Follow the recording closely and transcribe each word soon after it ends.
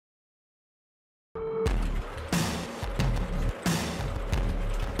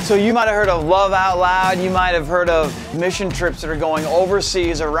So you might have heard of Love Out Loud, you might have heard of mission trips that are going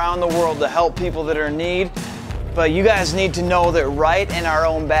overseas around the world to help people that are in need. But you guys need to know that right in our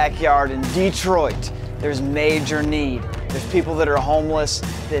own backyard in Detroit, there's major need. There's people that are homeless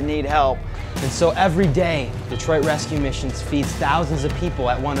that need help. And so every day, Detroit Rescue Missions feeds thousands of people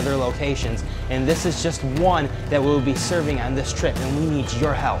at one of their locations. And this is just one that we'll be serving on this trip, and we need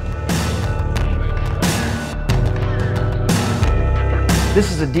your help. This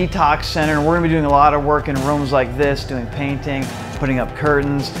is a detox center, and we're going to be doing a lot of work in rooms like this, doing painting, putting up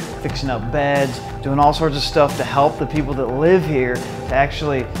curtains, fixing up beds, doing all sorts of stuff to help the people that live here to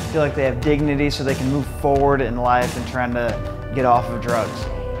actually feel like they have dignity so they can move forward in life and trying to get off of drugs.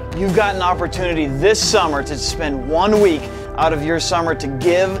 You've got an opportunity this summer to spend 1 week out of your summer to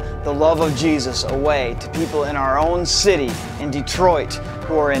give the love of Jesus away to people in our own city, in Detroit,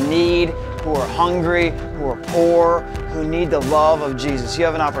 who are in need, who are hungry, who are poor, who need the love of Jesus. You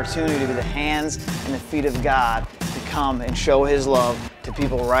have an opportunity to be the hands and the feet of God to come and show His love to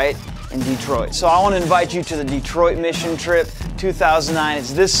people right in Detroit. So I want to invite you to the Detroit Mission Trip 2009.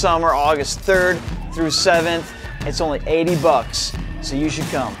 It's this summer, August 3rd through 7th. It's only $80, so you should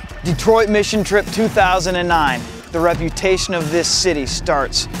come. Detroit Mission Trip 2009. The reputation of this city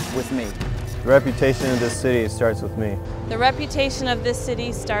starts with me. The reputation of this city starts with me. The reputation of this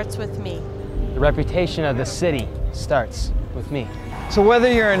city starts with me. The reputation of the city starts with me. So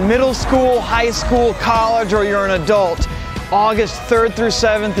whether you're in middle school, high school, college, or you're an adult, August 3rd through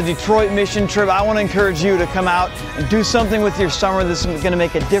 7th, the Detroit Mission Trip, I want to encourage you to come out and do something with your summer that's going to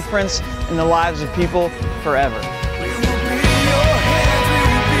make a difference in the lives of people forever.